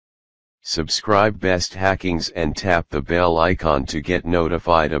Subscribe Best Hackings and tap the bell icon to get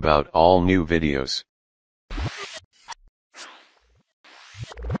notified about all new videos.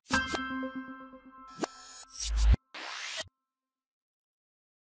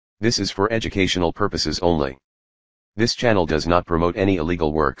 This is for educational purposes only. This channel does not promote any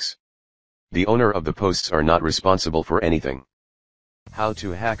illegal works. The owner of the posts are not responsible for anything. How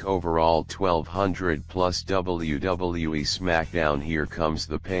to hack overall 1200 plus WWE SmackDown. Here comes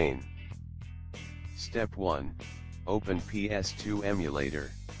the pain. Step 1. Open PS2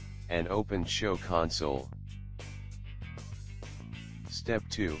 emulator, and open Show Console. Step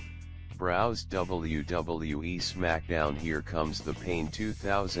 2. Browse WWE SmackDown. Here comes the pain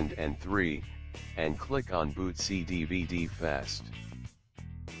 2003, and click on Boot C DVD Fast.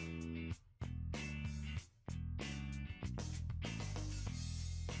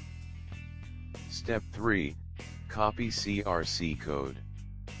 Step 3. Copy CRC code.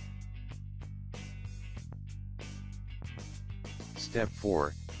 Step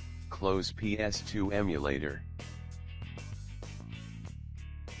 4. Close PS2 emulator.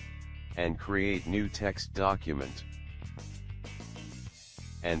 And create new text document.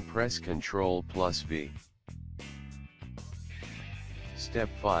 And press Ctrl+V. Step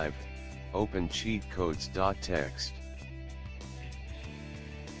 5. Open cheatcodes.txt.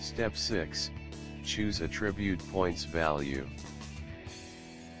 Step 6. Choose attribute points value.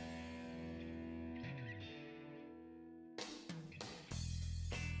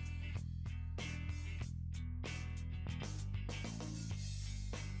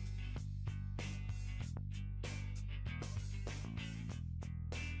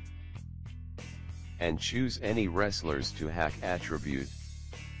 And choose any wrestlers to hack attribute.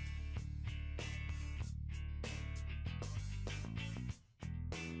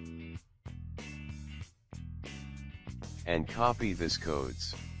 And copy this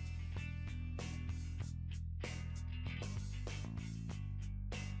codes.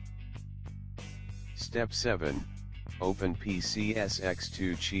 Step 7. Open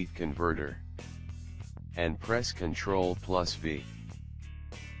PCSX2 cheat converter. And press Ctrl+V.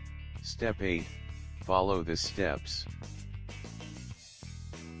 Step 8. Follow the steps.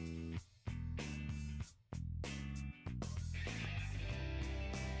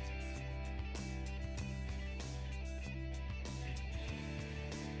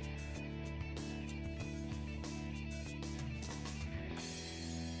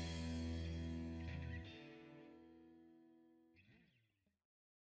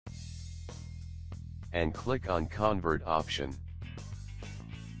 And click on Convert option.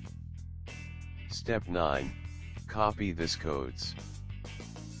 Step 9. Copy this codes.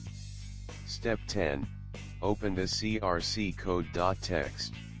 Step 10. Open the CRC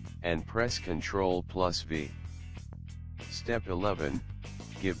code.txt, and press Ctrl+V. Step 11.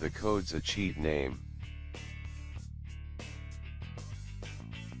 Give the codes a cheat name.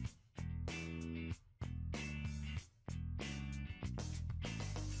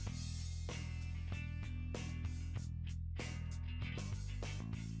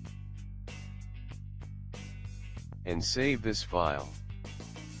 And save this file.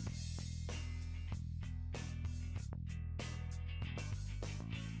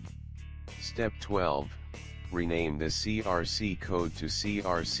 Step 12. Rename the CRC code to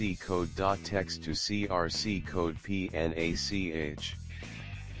CRC code.txt to CRC code PNACH.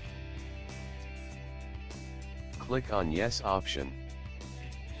 Click on Yes option.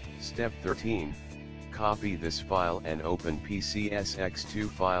 Step 13. Copy this file and open PCSX2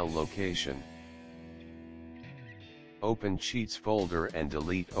 file location. Open Cheats folder and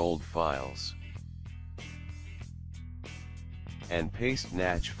delete old files. And paste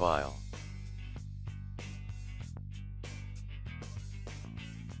NACH file.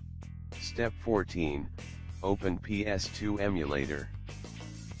 Step 14. Open PS2 emulator.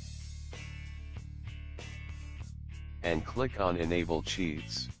 And click on Enable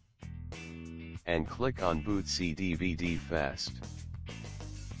Cheats. And click on Boot C DVD Fast.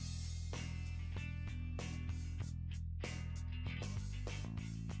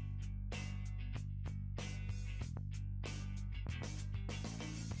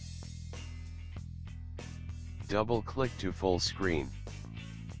 Double-click to full screen.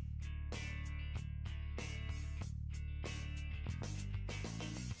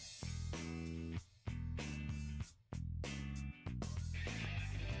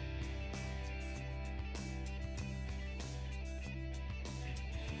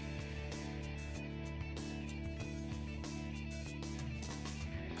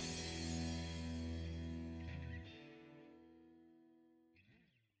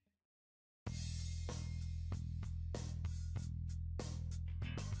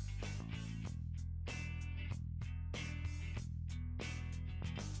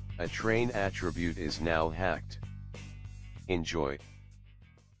 A train attribute is now hacked. Enjoy.